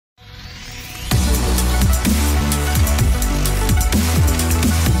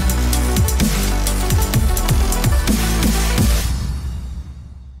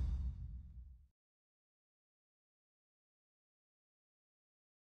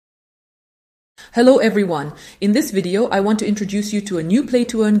Hello everyone. In this video, I want to introduce you to a new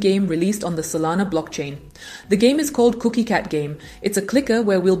play-to-earn game released on the Solana blockchain. The game is called catgame. It's a clicker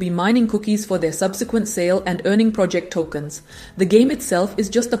where we'll be mining cookies for their subsequent sale and earning project tokens. The game itself is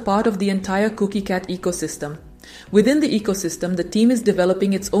just a part of the entire CookieCat ecosystem. Within the ecosystem, the team is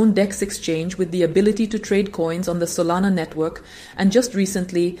developing its own DEX exchange with the ability to trade coins on the Solana network, and just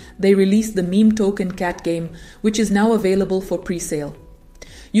recently, they released the meme token catgame, which is now available for pre-sale.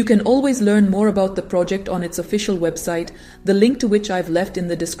 You can always learn more about the project on its official website, the link to which I've left in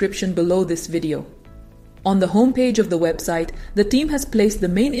the description below this video. On the homepage of the website, the team has placed the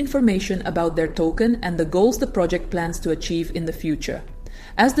main information about their token and the goals the project plans to achieve in the future.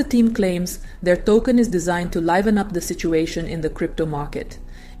 As the team claims, their token is designed to liven up the situation in the crypto market.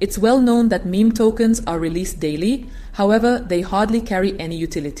 It's well known that meme tokens are released daily, however, they hardly carry any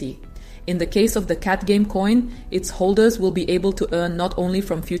utility. In the case of the catgame coin, its holders will be able to earn not only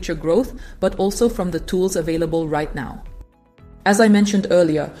from future growth, but also from the tools available right now. As I mentioned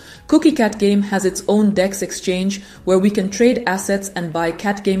earlier, catgame has its own DEX exchange where we can trade assets and buy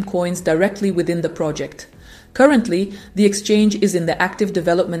catgame coins directly within the project. Currently, the exchange is in the active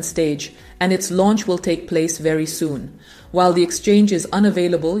development stage, and its launch will take place very soon. While the exchange is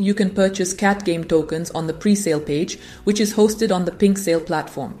unavailable, you can purchase catgame tokens on the pre-sale page, which is hosted on the Presale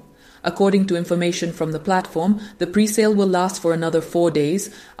platform. According to information from the platform, the pre-sale will last for another 4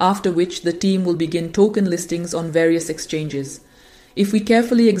 days, after which the team will begin token listings on various exchanges. If we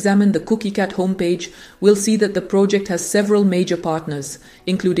carefully examine the CookieCat homepage, we'll see that the project has several major partners,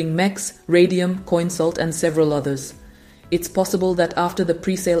 including MEX, Radium, CoinSalt, and several others. It's possible that after the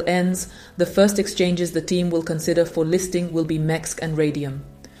pre-sale ends, the first exchanges the team will consider for listing will be MEX and Radium.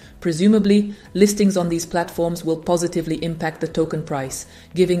 Presumably, listings on these platforms will positively impact the token price,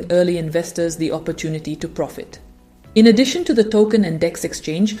 giving early investors the opportunity to profit. In addition to the token and DEX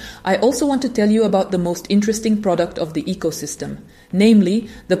exchange, I also want to tell you about the most interesting product of the ecosystem, namely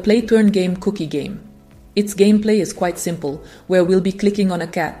the Play2Earn game catgame. Its gameplay is quite simple, where we'll be clicking on a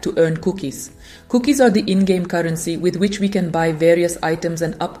cat to earn cookies. Cookies are the in-game currency with which we can buy various items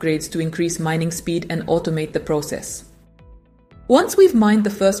and upgrades to increase mining speed and automate the process. Once we've mined the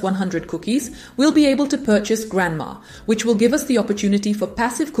first 100 cookies, we'll be able to purchase Grandma, which will give us the opportunity for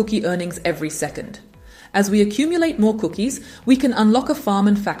passive cookie earnings every second. As we accumulate more cookies, we can unlock a farm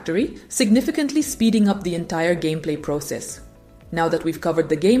and factory, significantly speeding up the entire gameplay process. Now that we've covered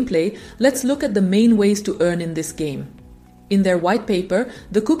the gameplay, let's look at the main ways to earn in this game. In their white paper,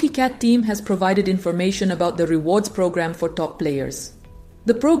 the CookieCat team has provided information about the rewards program for top players.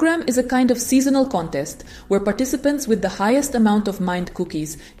 The program is a kind of seasonal contest where participants with the highest amount of mined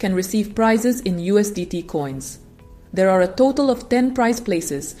cookies can receive prizes in USDT coins. There are a total of 10 prize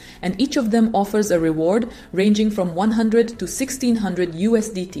places, and each of them offers a reward ranging from 100 to 1600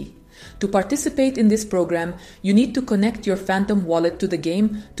 USDT. To participate in this program, you need to connect your Phantom wallet to the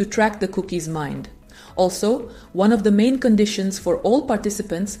game to track the cookies mined. Also, one of the main conditions for all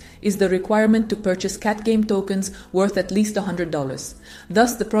participants is the requirement to purchase catgame tokens worth at least $100.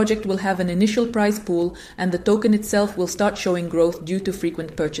 Thus, the project will have an initial prize pool and the token itself will start showing growth due to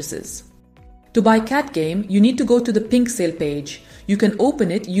frequent purchases. To buy catgame, you need to go to the Presale page. You can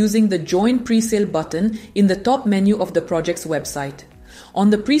open it using the Join Presale button in the top menu of the project's website.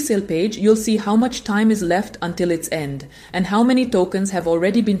 On the Presale page, you'll see how much time is left until its end and how many tokens have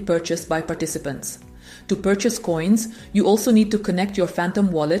already been purchased by participants. To purchase coins, you also need to connect your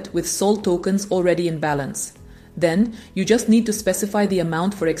Phantom wallet with Sol tokens already in balance. Then, you just need to specify the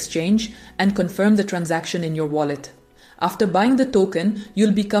amount for exchange and confirm the transaction in your wallet. After buying the token,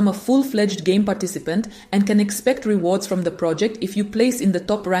 you'll become a full-fledged game participant and can expect rewards from the project if you place in the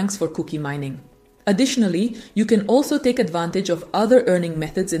top ranks for cookie mining. Additionally, you can also take advantage of other earning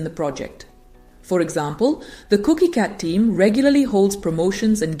methods in the project. For example, the CookieCat team regularly holds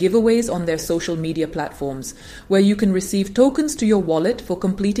promotions and giveaways on their social media platforms, where you can receive tokens to your wallet for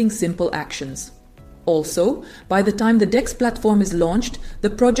completing simple actions. Also, by the time the DEX platform is launched, the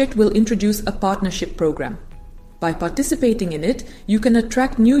project will introduce a partnership program. By participating in it, you can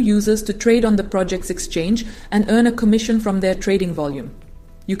attract new users to trade on the project's exchange and earn a commission from their trading volume.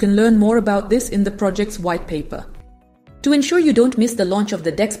 You can learn more about this in the project's white paper. To ensure you don't miss the launch of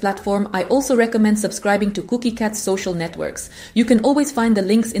the DEX platform, I also recommend subscribing to CookieCat's social networks. You can always find the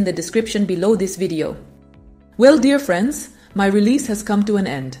links in the description below this video. Well, dear friends, my release has come to an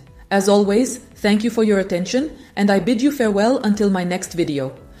end. As always, thank you for your attention, and I bid you farewell until my next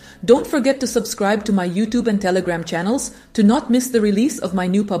video. Don't forget to subscribe to my YouTube and Telegram channels to not miss the release of my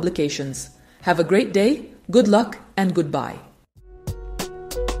new publications. Have a great day, good luck, and goodbye.